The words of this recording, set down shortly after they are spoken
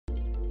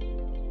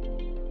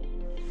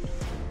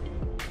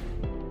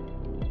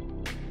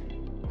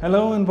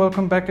Hello and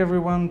welcome back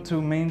everyone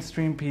to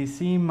Mainstream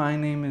PC. My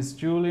name is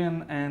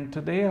Julian and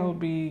today I'll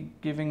be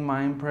giving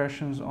my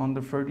impressions on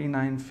the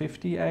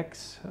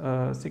 3950X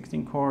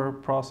 16-core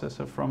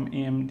processor from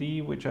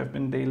AMD, which I've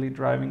been daily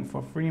driving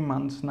for 3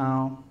 months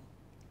now,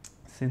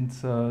 since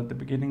the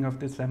beginning of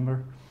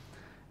December,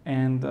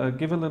 and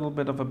give a little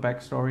bit of a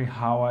backstory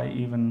how I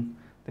even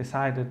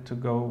decided to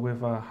go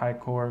with a high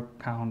core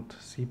count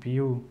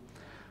CPU.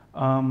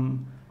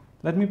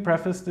 Let me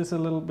preface this a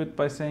little bit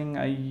by saying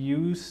I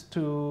used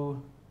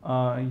to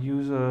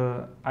use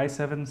a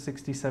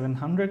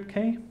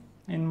i7-6700K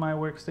in my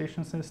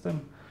workstation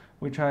system,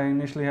 which I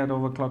initially had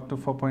overclocked to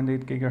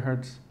 4.8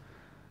 gigahertz.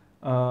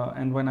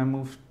 And when I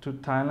moved to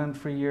Thailand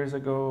 3 years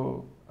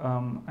ago,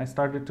 I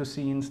started to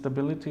see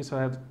instability, so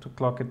I had to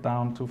clock it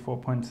down to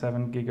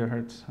 4.7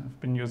 gigahertz.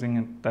 I've been using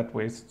it that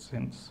way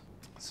since.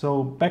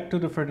 So back to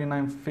the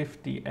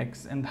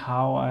 3950X and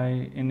how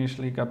I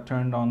initially got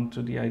turned on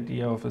to the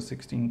idea of a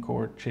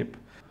 16-core chip.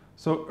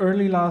 So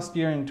early last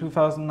year in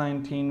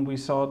 2019, we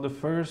saw the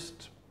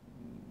first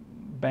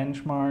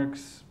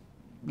benchmarks,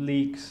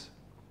 leaks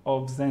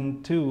of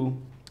Zen 2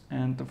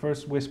 and the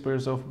first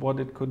whispers of what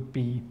it could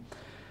be,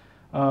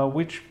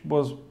 which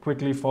was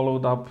quickly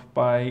followed up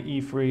by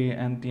E3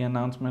 and the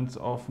announcements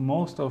of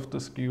most of the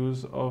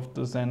SKUs of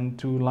the Zen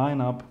 2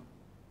 lineup,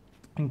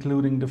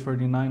 including the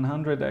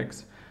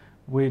 3900X,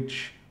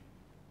 which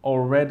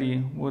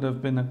already would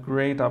have been a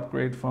great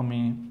upgrade for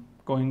me,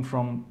 going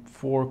from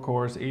 4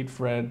 cores, 8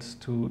 threads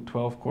to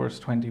 12 cores,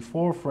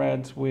 24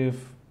 threads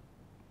with,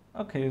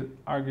 okay,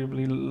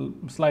 arguably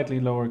slightly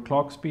lower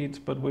clock speeds,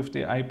 but with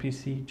the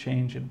IPC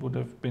change, it would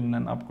have been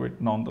an upgrade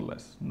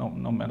nonetheless, no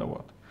matter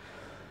what.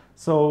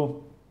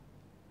 So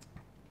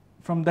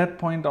from that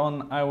point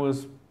on, I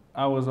was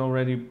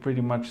already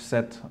pretty much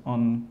set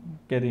on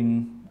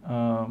getting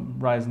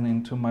Ryzen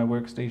into my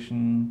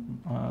workstation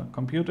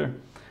computer,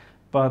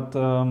 but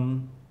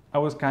I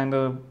was kind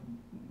of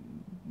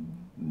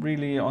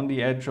really on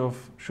the edge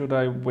of should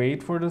I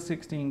wait for the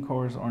 16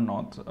 cores or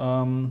not.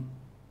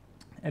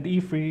 At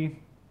E3,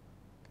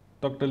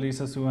 Dr.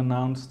 Lisa Su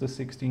announced the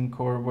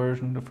 16-core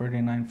version, the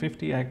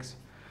 3950X,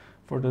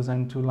 for the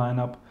Zen 2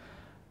 lineup,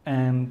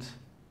 and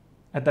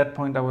at that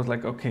point I was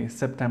like, okay,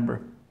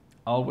 September,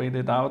 I'll wait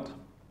it out.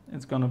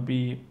 It's gonna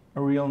be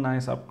a real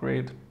nice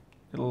upgrade.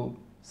 It'll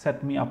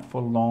set me up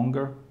for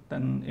longer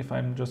than if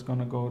I'm just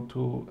gonna go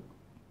to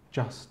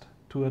a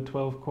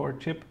 12-core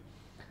chip.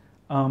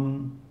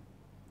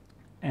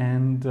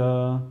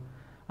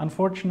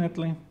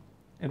 Unfortunately,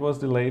 it was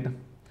delayed.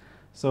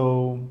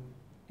 So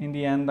in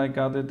the end, I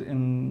got it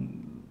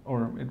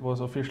it was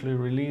officially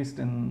released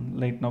in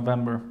late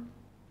November.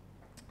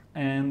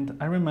 And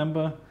I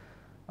remember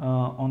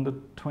on the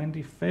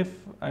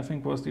 25th, I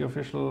think was the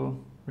official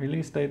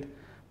release date.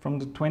 From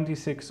the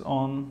 26th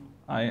on,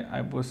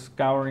 I was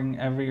scouring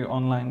every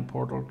online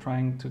portal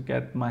trying to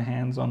get my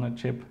hands on a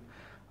chip.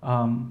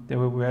 There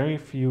were very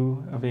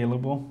few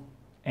available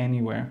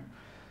anywhere.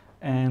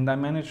 And I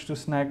managed to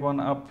snag one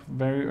up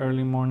very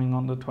early morning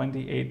on the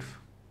 28th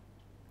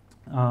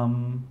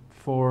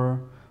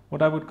for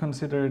what I would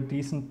consider a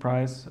decent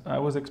price. I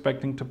was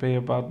expecting to pay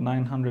about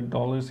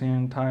 $900 here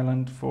in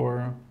Thailand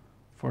for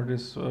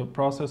this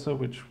processor,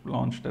 which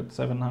launched at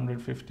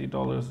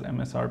 $750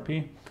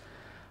 MSRP.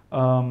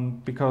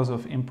 Because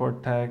of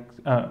import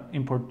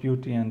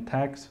duty and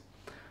tax.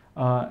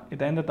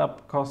 It ended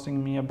up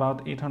costing me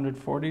about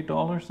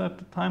 $840 at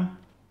the time,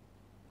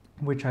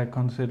 which I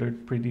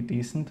considered pretty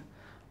decent.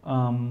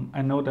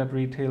 I know that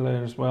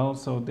retailer as well,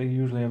 so they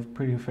usually have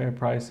pretty fair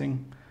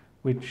pricing,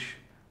 which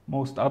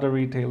most other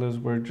retailers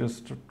were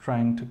just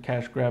trying to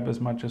cash grab as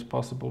much as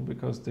possible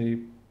because they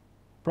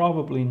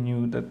probably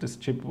knew that this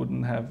chip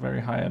wouldn't have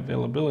very high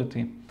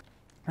availability.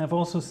 I've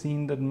also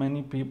seen that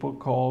many people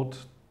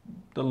called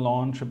the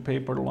launch a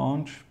paper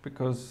launch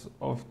because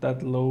of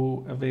that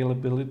low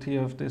availability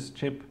of this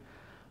chip.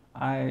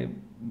 I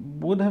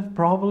would have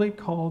probably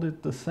called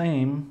it the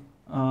same,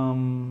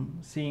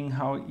 seeing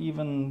how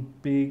even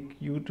big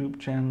YouTube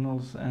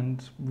channels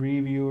and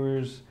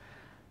reviewers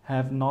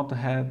have not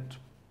had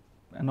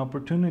an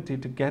opportunity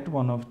to get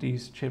one of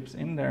these chips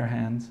in their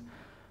hands.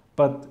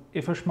 But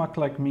if a schmuck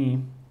like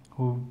me,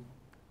 who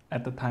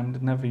at the time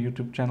didn't have a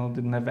YouTube channel,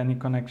 didn't have any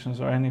connections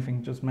or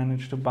anything, just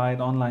managed to buy it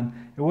online,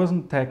 it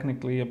wasn't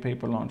technically a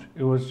paper launch.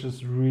 It was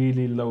just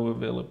really low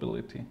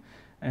availability.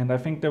 And I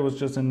think there was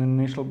just an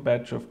initial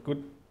batch of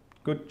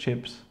good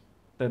chips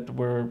that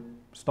were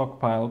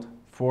stockpiled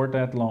for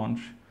that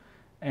launch.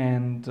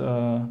 And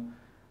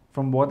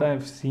from what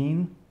I've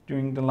seen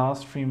during the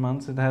last 3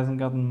 months, it hasn't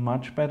gotten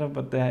much better,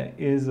 but there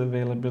is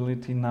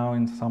availability now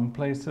in some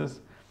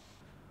places.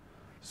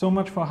 So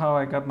much for how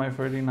I got my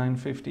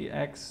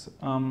 3950X.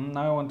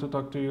 Now I want to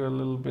talk to you a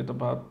little bit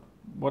about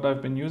what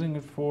I've been using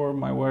it for,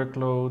 my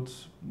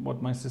workloads,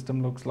 what my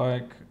system looks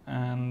like,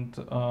 and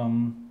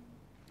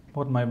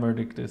what my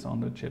verdict is on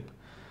the chip.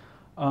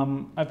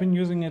 I've been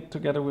using it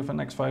together with an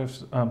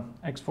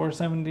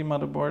X470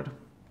 motherboard,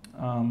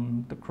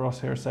 the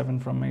Crosshair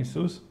 7 from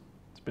Asus.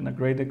 It's been a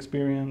great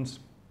experience.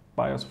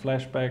 BIOS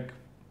flashback,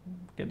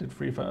 get it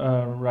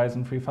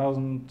Ryzen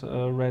 3000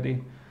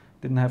 ready.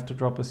 Didn't have to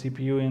drop a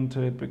CPU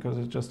into it because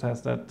it just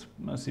has that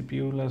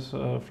CPU-less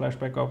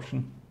flashback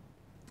option.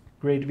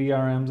 Great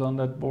VRMs on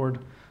that board,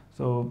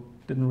 so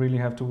didn't really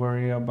have to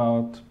worry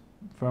about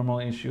thermal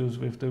issues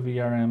with the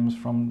VRMs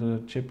from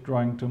the chip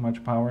drawing too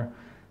much power.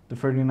 The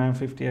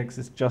 3950X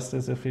is just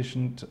as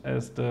efficient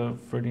as the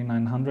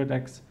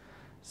 3900X,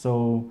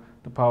 so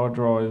the power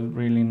draw is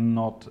really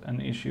not an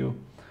issue,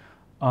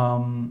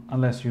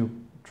 unless you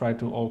try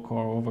to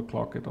all-core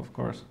overclock it, of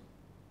course,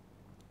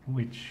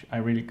 which I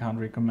really can't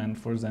recommend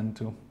for Zen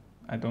 2.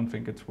 I don't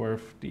think it's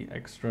worth the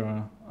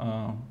extra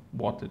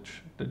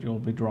wattage that you'll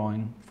be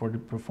drawing for the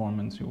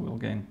performance you will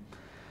gain.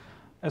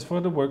 As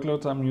for the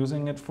workloads I'm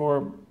using it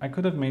for, I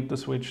could have made the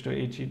switch to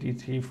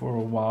HEDT for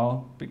a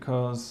while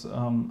because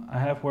I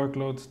have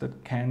workloads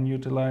that can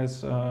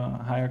utilize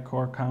higher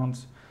core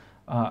counts.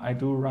 I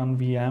do run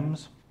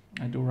VMs.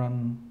 I do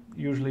run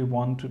usually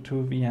 1 to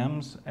 2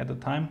 VMs at a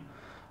time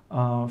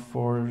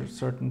for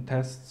certain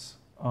tests,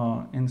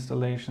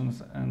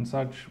 installations and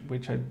such,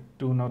 which I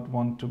do not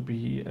want to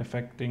be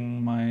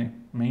affecting my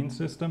main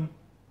system.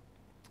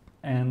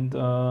 And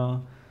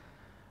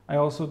I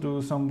also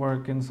do some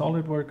work in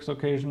SolidWorks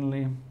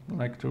occasionally,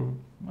 like to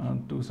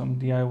do some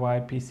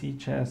DIY PC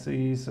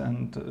chassis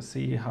and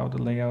see how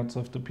the layouts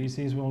of the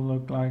PCs will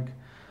look like.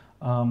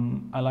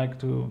 I like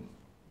to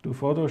do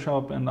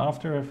Photoshop and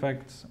After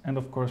Effects, and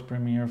of course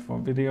Premiere for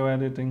video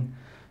editing.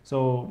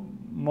 So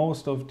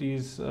most of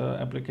these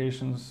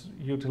applications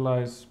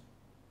utilize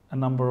a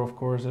number of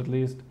cores at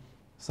least.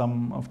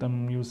 Some of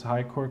them use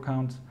high core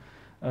counts.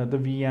 The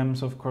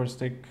VMs of course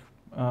take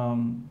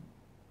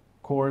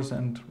cores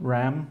and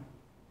RAM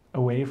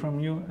away from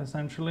you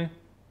essentially.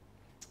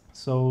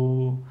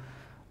 So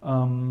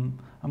I'm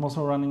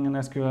also running an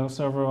SQL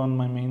server on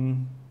my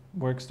main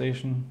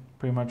workstation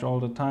pretty much all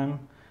the time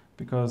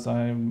because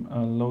I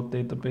load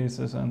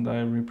databases and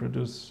I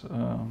reproduce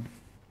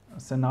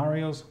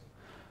scenarios.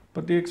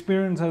 But the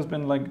experience has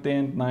been like day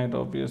and night,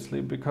 obviously,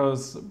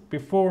 because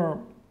before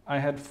I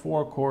had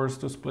 4 cores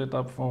to split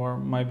up for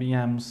my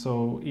VMs,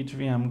 so each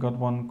VM got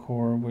 1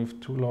 core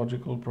with 2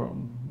 logical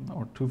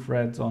or 2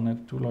 threads on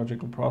it, 2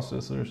 logical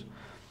processors,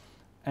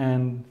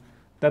 and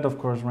that of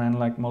course ran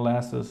like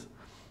molasses.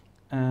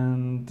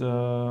 And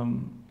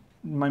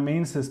my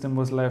main system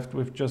was left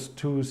with just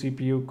 2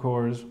 CPU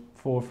cores,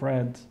 4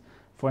 threads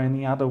for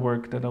any other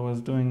work that I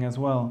was doing as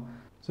well.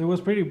 So it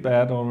was pretty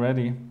bad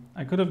already.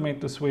 I could have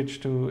made the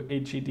switch to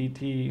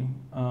HEDT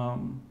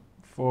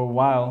for a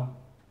while,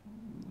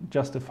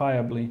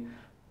 justifiably,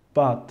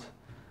 but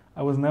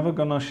I was never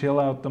gonna shell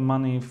out the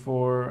money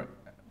for,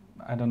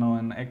 I don't know,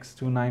 an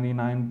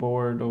X299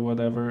 board or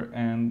whatever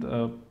and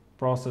a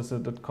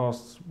processor that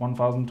costs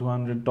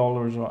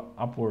 $1,200 or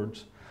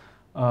upwards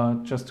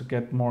just to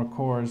get more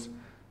cores.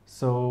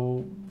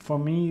 So for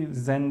me,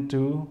 Zen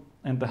 2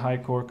 and the high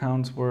core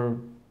counts were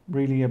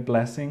really a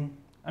blessing.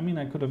 I mean,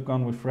 I could have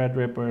gone with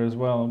Threadripper as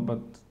well, but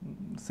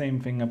same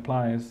thing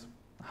applies.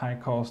 High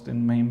cost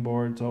in main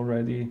boards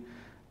already,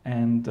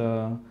 and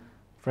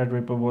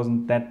Threadripper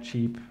wasn't that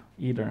cheap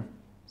either.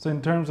 So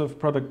in terms of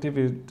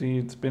productivity,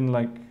 it's been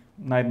like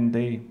night and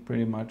day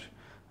pretty much.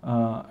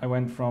 I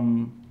went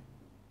from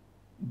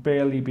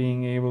barely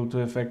being able to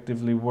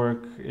effectively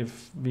work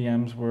if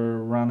VMs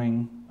were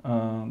running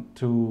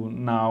to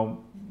now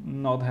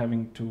not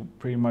having to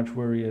pretty much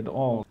worry at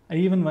all. I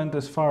even went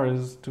as far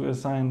as to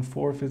assign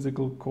 4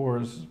 physical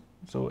cores,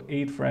 so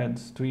 8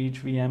 threads to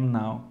each VM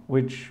now,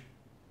 which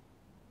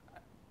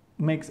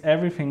makes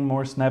everything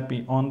more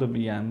snappy on the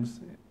VMs.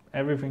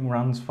 Everything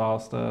runs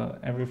faster,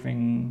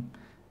 everything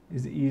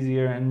is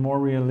easier and more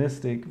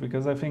realistic,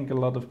 because I think a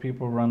lot of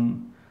people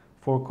run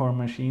 4-core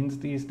machines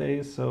these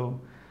days, so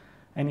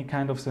any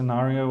kind of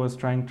scenario I was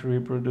trying to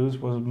reproduce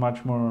was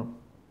much more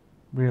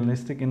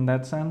realistic in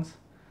that sense.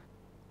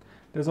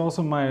 There's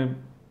also my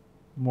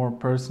more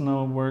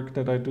personal work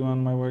that I do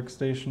on my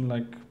workstation,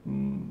 like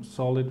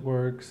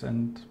SolidWorks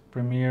and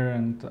Premiere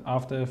and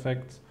After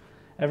Effects.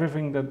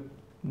 Everything that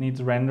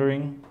needs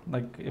rendering,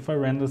 like if I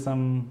render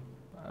some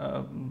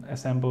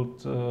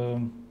assembled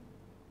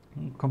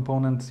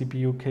component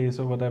CPU case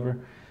or whatever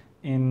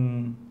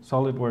in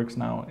SolidWorks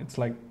now, it's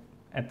like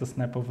at the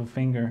snap of a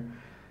finger.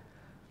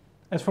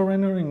 As for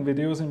rendering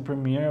videos in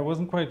Premiere, I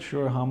wasn't quite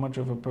sure how much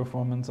of a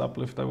performance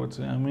uplift I would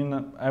say. I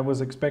mean, I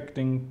was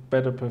expecting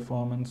better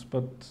performance,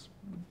 but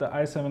the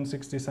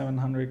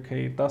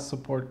i7-6700K does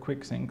support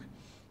QuickSync.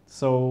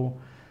 So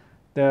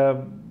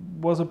there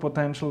was a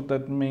potential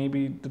that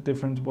maybe the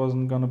difference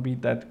wasn't going to be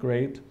that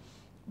great.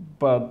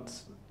 But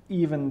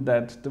even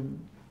that,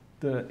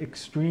 the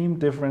extreme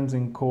difference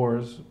in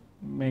cores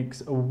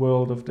makes a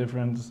world of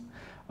difference.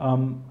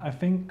 I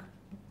think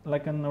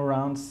like an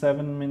around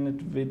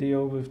 7-minute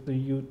video with the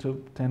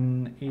YouTube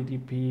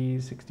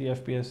 1080p 60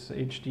 FPS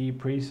HD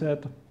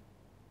preset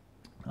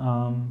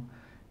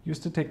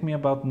used to take me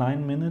about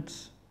 9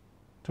 minutes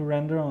to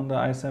render on the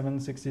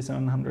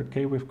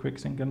i7-6700K with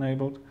QuickSync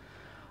enabled,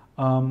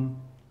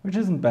 which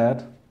isn't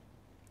bad,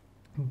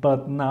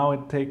 but now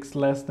it takes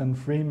less than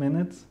 3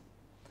 minutes.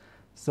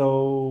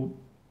 So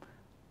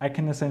I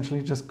can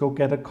essentially just go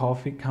get a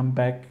coffee, come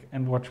back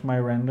and watch my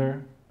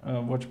render,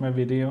 watch my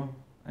video,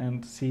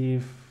 and see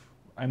if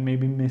I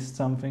maybe missed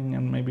something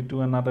and maybe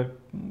do another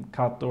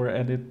cut or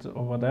edit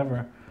or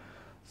whatever.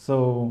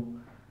 So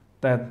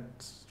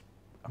that's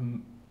a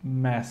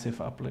massive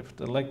uplift.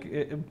 Like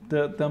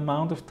the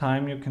amount of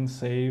time you can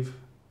save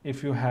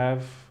if you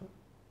have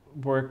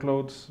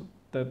workloads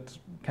that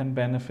can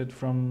benefit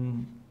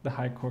from the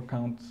high core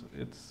count,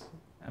 it's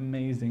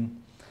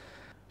amazing.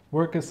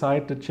 Work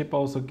aside, the chip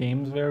also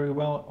games very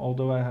well,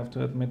 although I have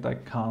to admit I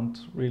can't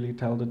really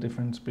tell the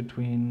difference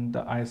between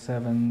the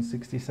i7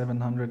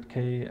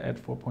 6700K at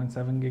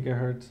 4.7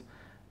 GHz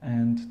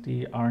and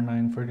the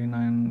R9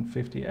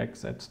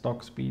 3950X at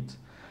stock speeds.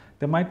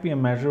 There might be a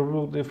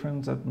measurable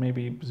difference at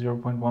maybe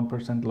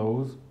 0.1%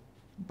 lows,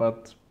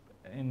 but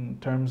in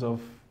terms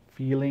of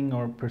feeling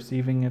or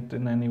perceiving it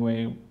in any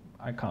way,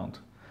 I can't.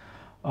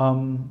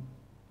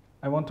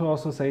 I want to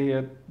also say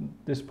at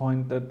this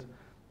point that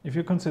if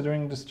you're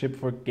considering this chip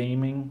for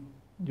gaming,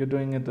 you're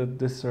doing it a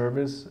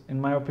disservice, in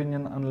my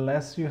opinion,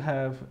 unless you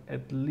have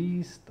at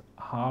least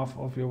half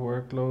of your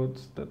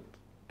workloads that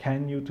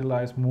can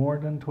utilize more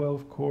than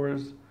 12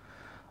 cores.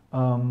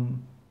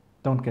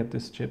 Don't get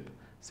this chip.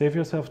 Save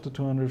yourself the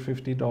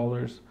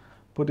 $250,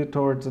 put it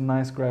towards a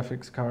nice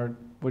graphics card,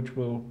 which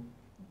will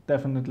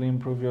definitely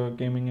improve your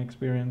gaming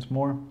experience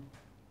more.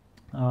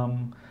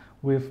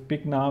 With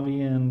Big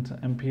Navi and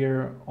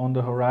Ampere on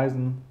the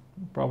horizon,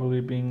 probably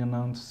being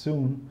announced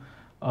soon,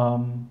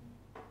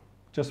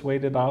 just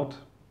wait it out,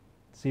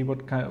 see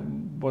what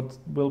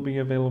will be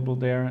available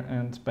there,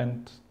 and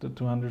spend the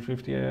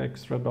 $250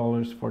 extra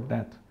for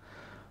that.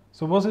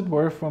 So was it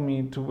worth for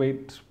me to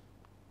wait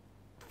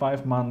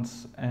 5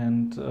 months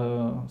and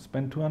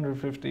spend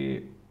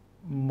 $250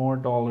 more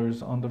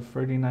on the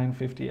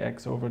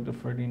 3950X over the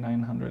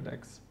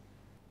 3900X?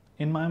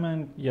 In my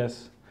mind,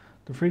 yes.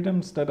 The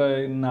freedoms that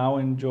I now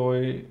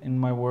enjoy in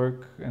my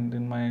work and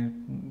in my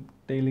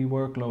daily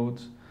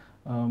workloads,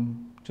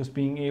 just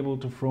being able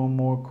to throw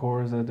more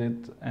cores at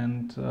it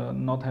and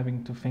not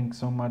having to think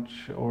so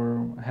much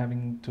or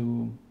having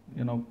to,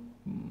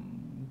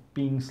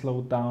 being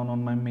slowed down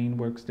on my main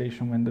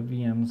workstation when the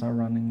VMs are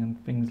running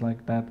and things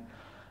like that.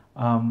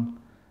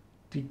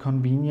 The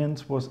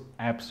convenience was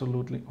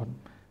absolutely,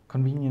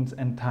 convenience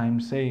and time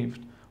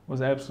saved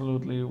was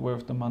absolutely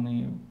worth the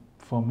money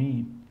for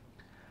me.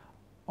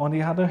 On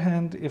the other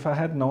hand, if I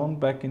had known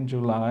back in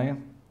July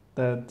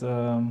that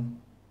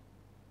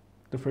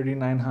the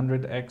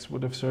 3900X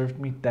would have served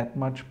me that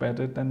much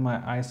better than my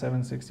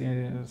i7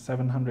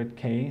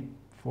 6700K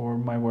for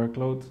my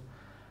workloads,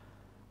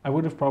 I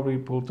would have probably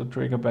pulled the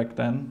trigger back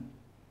then.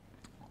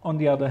 On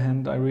the other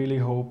hand, I really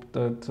hope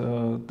that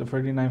the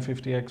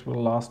 3950X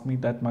will last me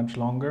that much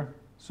longer.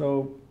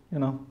 So,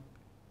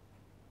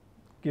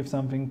 give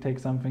something, take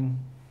something.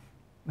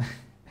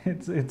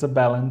 It's a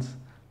balance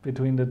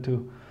between the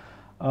two.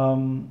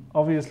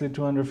 Obviously,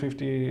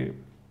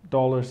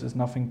 $250 is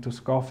nothing to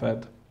scoff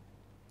at.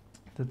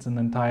 That's an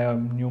entire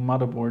new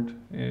motherboard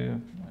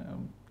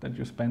that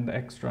you spend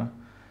extra.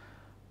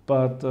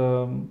 But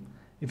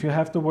if you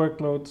have the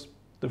workloads,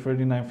 the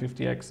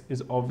 3950X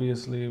is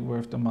obviously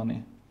worth the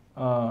money.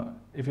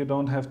 If you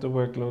don't have the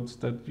workloads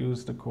that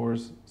use the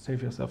cores,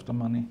 save yourself the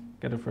money.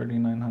 Get a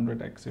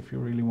 3900X if you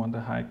really want a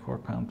high core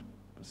count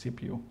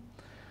CPU.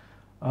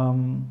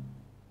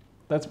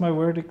 That's my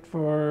verdict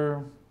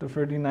for the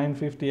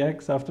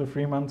 3950X after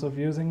 3 months of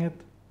using it.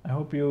 I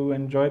hope you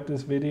enjoyed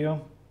this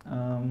video.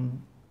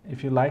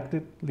 If you liked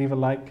it, leave a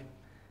like.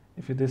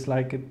 If you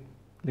dislike it,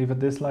 leave a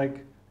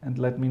dislike and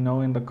let me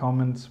know in the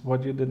comments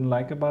what you didn't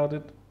like about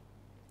it.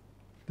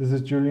 This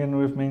is Julian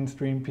with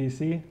Mainstream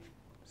PC.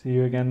 See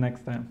you again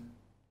next time.